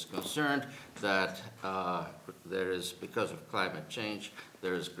Africa is concerned, that there is, because of climate change,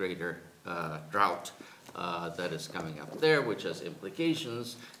 there is greater drought that is coming up there, which has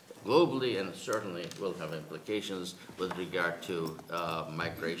implications globally and certainly will have implications with regard to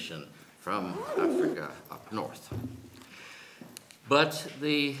migration from Africa up north. But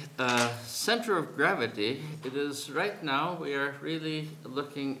the center of gravity, it is right now, we are really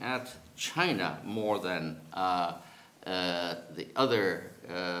looking at China more than the other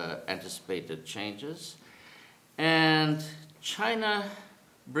anticipated changes. And China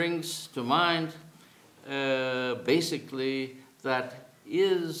brings to mind basically that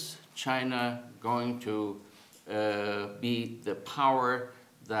is China going to be the power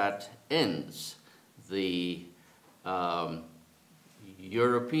that ends the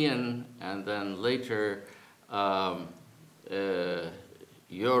European and then later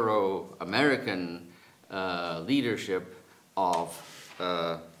Euro-American leadership of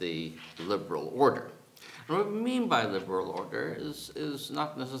the liberal order. And what we mean by liberal order is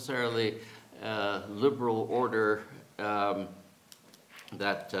not necessarily liberal order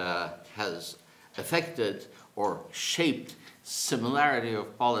that has affected or shaped similarity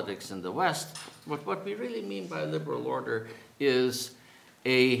of politics in the West, but what we really mean by liberal order is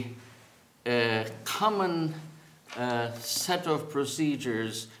a common set of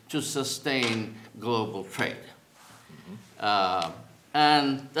procedures to sustain global trade.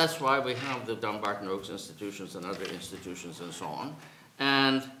 And that's why we have the Dumbarton Oaks institutions and other institutions and so on.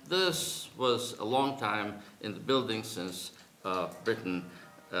 And this was a long time in the building since Britain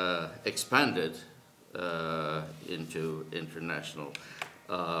expanded into international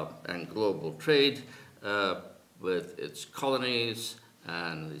and global trade with its colonies,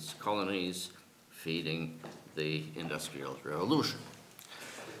 and these colonies feeding the Industrial Revolution.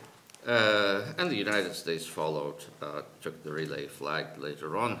 And the United States followed, took the relay flag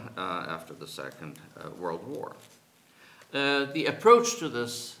later on after the Second World War. The approach to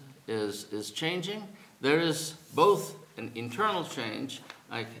this is changing. There is both an internal change,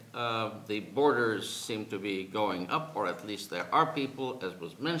 like the borders seem to be going up, or at least there are people, as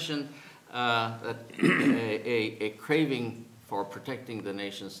was mentioned, that a craving for protecting the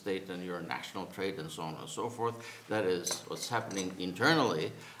nation state and your national trade and so on and so forth. That is what's happening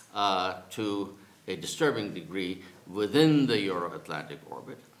internally to a disturbing degree within the Euro-Atlantic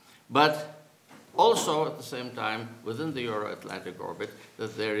orbit. But also at the same time within the Euro-Atlantic orbit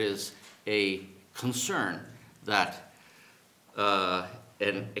that there is a concern that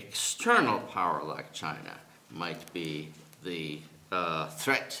an external power like China might be the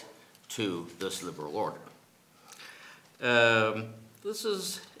threat to this liberal order. This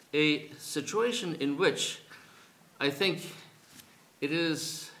is a situation in which I think it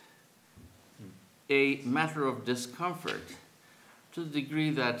is a matter of discomfort to the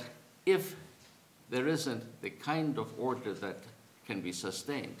degree that if there isn't the kind of order that can be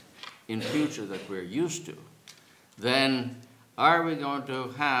sustained in future that we're used to, then are we going to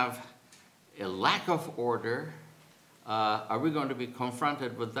have a lack of order? Are we going to be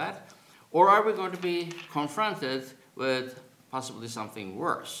confronted with that? Or are we going to be confronted with possibly something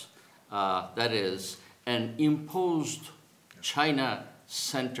worse? That is, an imposed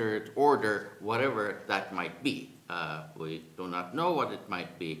China-centered order, whatever that might be. We do not know what it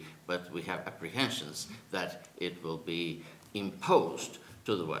might be, but we have apprehensions that it will be imposed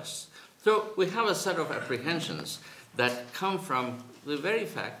to the West. So we have a set of apprehensions that come from the very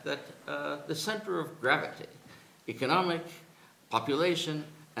fact that the center of gravity, economic, population,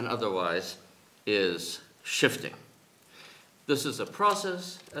 and otherwise, is shifting. This is a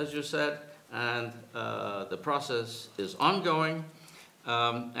process, as you said, and the process is ongoing,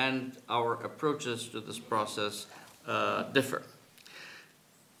 and our approaches to this process differ.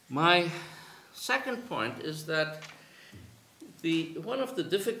 My second point is that one of the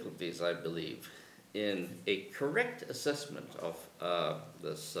difficulties, I believe, in a correct assessment of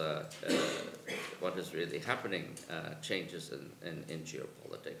this, what is really happening, changes in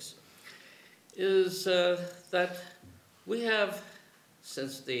geopolitics, is that we have,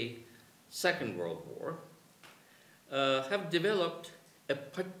 since the Second World War, have developed a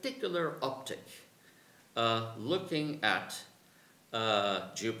particular optic looking at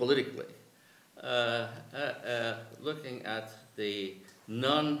geopolitically, looking at the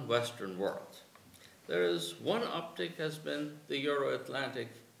non-Western world. There is one optic has been the Euro-Atlantic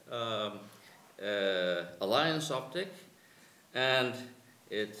alliance optic, and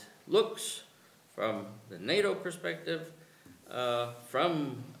it looks from the NATO perspective,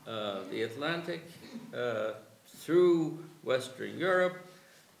 from the Atlantic, through Western Europe,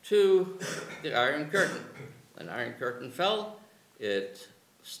 to the Iron Curtain. When the Iron Curtain fell, it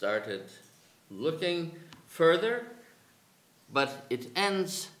started looking further, but it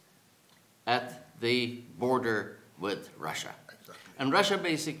ends at the border with Russia. Exactly. And Russia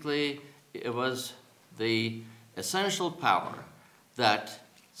basically, it was the essential power that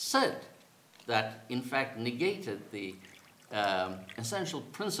said, that in fact negated the essential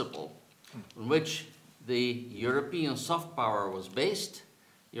principle on which the European soft power was based.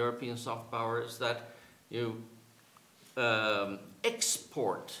 European soft power is that you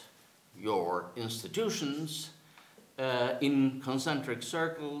export your institutions in concentric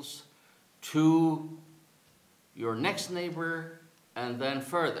circles to your next neighbor and then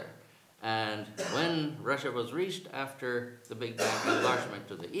further. And when Russia was reached after the Big Bang enlargement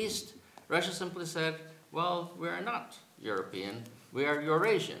to the east, Russia simply said, well, we are not European, we are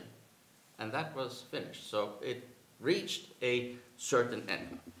Eurasian. And that was finished. So it reached a certain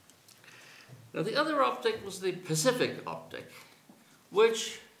end. Now the other optic was the Pacific optic,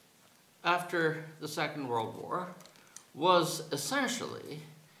 which after the Second World War was essentially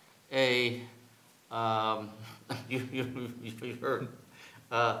a, you heard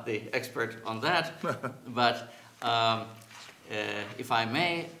the expert on that, but if I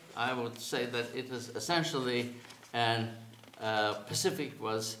may, I would say that it is essentially Pacific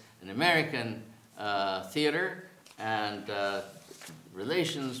was an American theater, and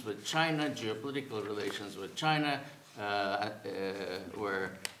relations with China, geopolitical relations with China,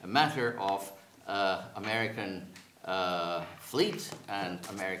 were a matter of American fleet and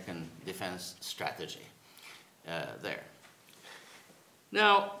American defense strategy there.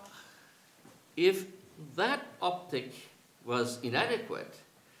 Now, if that optic was inadequate,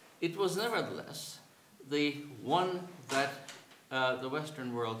 it was nevertheless the one that the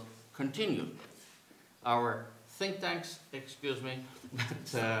Western world continued with. Our think tanks, excuse me,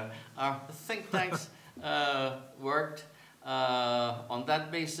 but our think tanks worked on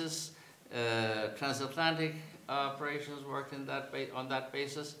that basis. Transatlantic operations worked on that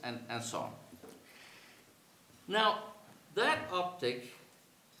basis, and so on. Now, that optic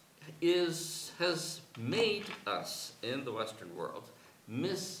has made us in the Western world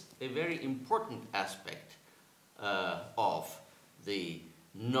miss a very important aspect of the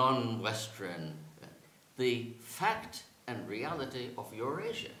non-Western, the fact and reality of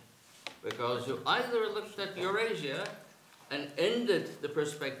Eurasia. Because you either looked at Eurasia and ended the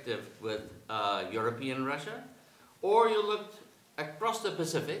perspective with European Russia, or you looked across the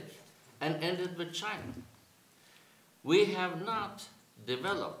Pacific and ended with China. We have not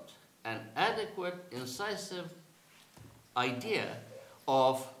developed an adequate, incisive idea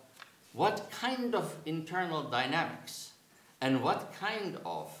of what kind of internal dynamics and what kind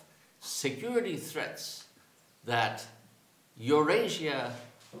of security threats that Eurasia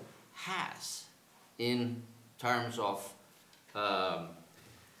has in terms of,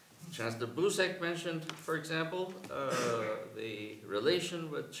 Chancellor Buzek mentioned, for example, the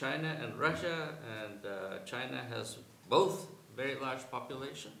relation with China and Russia, and China has both very large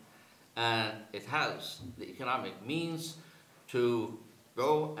population, and it has the economic means to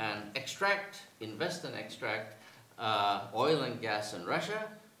go and extract, invest and extract oil and gas in Russia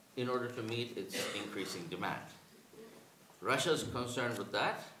in order to meet its increasing demand. Russia's concern with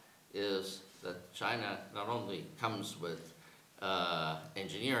that is that China not only comes with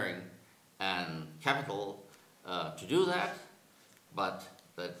engineering and capital to do that, but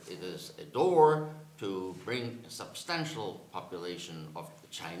that it is a door to bring a substantial population of the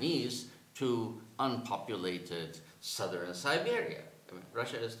Chinese to unpopulated southern Siberia. I mean,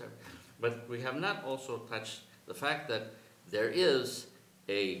 Russia is there. But we have not also touched the fact that there is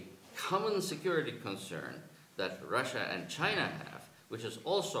a common security concern that Russia and China have, which is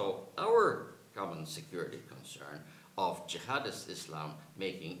also our common security concern of jihadist Islam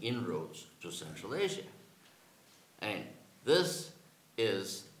making inroads to Central Asia. And this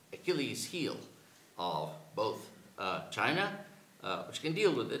is Achilles' heel of both China, which can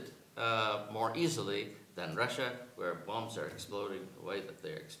deal with it more easily than Russia, where bombs are exploding the way that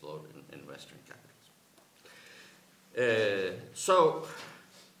they explode in Western capitals. So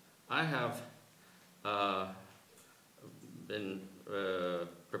I have been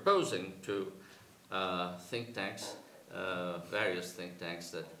proposing to think tanks, various think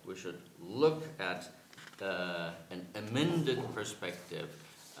tanks, that we should look at an amended perspective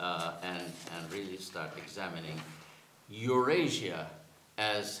and really start examining Eurasia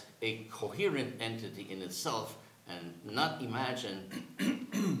as a coherent entity in itself and not imagine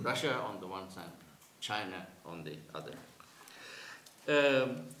Russia on the one side, China on the other.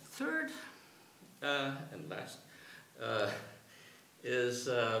 Third and last is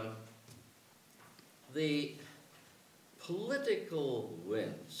the political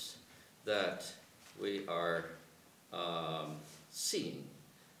winds that we are seeing,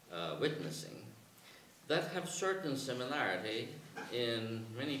 witnessing, that have certain similarity in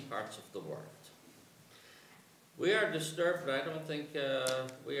many parts of the world. We are disturbed, but I don't think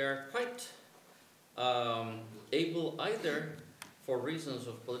we are quite able either for reasons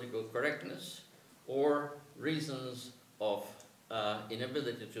of political correctness or reasons of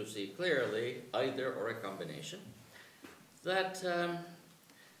inability to see clearly, either or a combination, that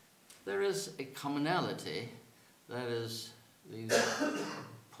there is a commonality, that is these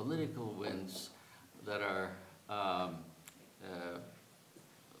political winds that are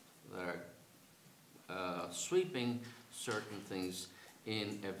sweeping certain things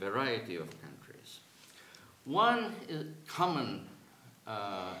in a variety of countries. One common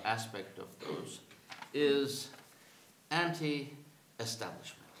aspect of those is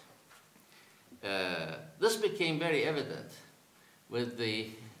anti-establishment. This became very evident with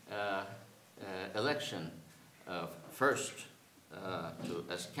the election of first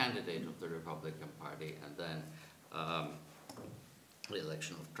as candidate of the Republican Party, and then the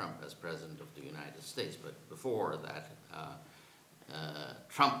election of Trump as President of the United States. But before that,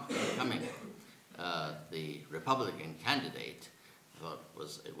 Trump becoming the Republican candidate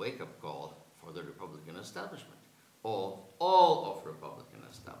was a wake-up call for the Republican establishment. All of Republican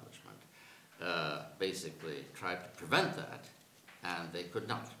establishment basically tried to prevent that, and they could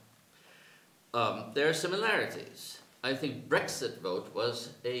not. There are similarities. I think Brexit vote was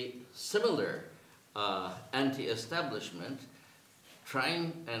a similar anti-establishment,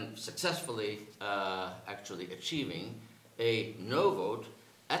 trying and successfully actually achieving a no vote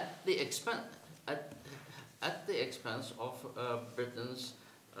at the expense of Britain's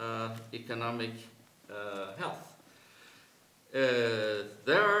economic health.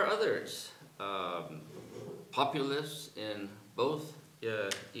 There are others, populists in both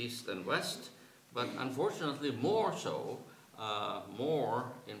East and West, but unfortunately more so, more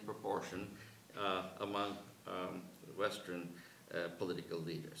in proportion among Western political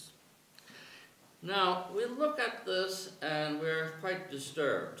leaders. Now, we look at this and we're quite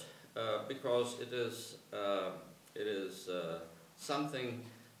disturbed because it is something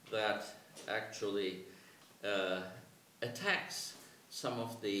that actually attacks some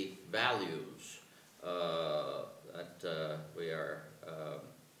of the values that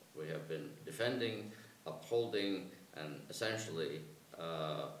we have been defending, upholding, and essentially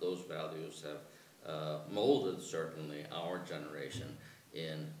those values have molded certainly our generation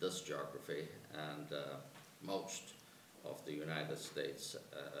in this geography and most of the United States,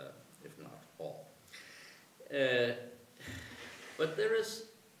 if not all. But there is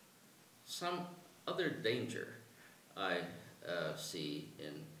some other danger I see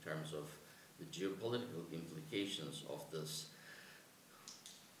in terms of the geopolitical implications of this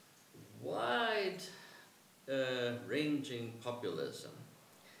wide-ranging populism.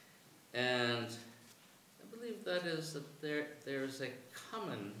 And I believe that is that there is a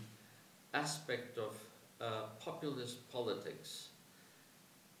common aspect of populist politics,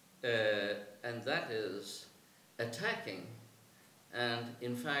 and that is attacking and,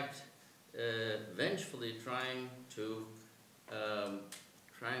 in fact, vengefully trying to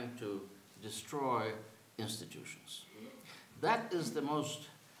destroy institutions. That is the most.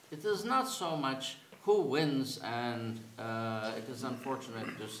 It is not so much who wins, and it is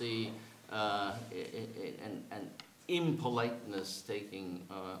unfortunate to see an impoliteness taking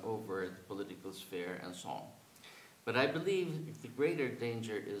over the political sphere and so on. But I believe the greater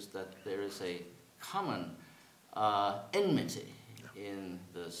danger is that there is a common enmity in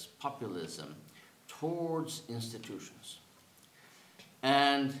this populism towards institutions.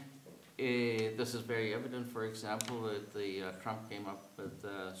 And this is very evident, for example, that Trump came up with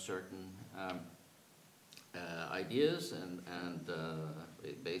certain ideas, and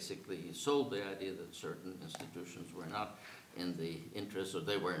basically he sold the idea that certain institutions were not in the interest, or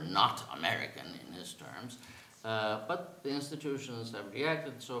they were not American in his terms. But the institutions have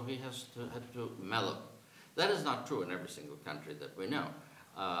reacted, so he has had to mellow. That is not true in every single country that we know.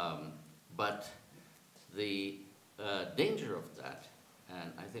 But the danger of that,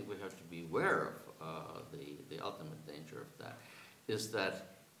 and I think we have to be aware of the ultimate danger of that, is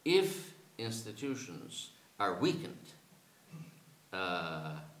that if institutions are weakened,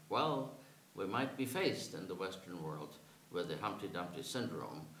 well, we might be faced in the Western world with the Humpty Dumpty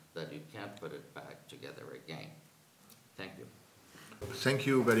syndrome that you can't put it back together again. Thank you. Thank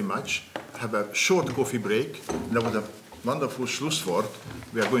you very much. Have a short coffee break. That was a wonderful Schlusswort.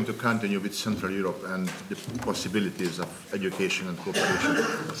 We are going to continue with Central Europe and the possibilities of education and cooperation.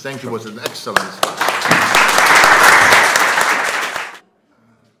 Thank you. It was an excellent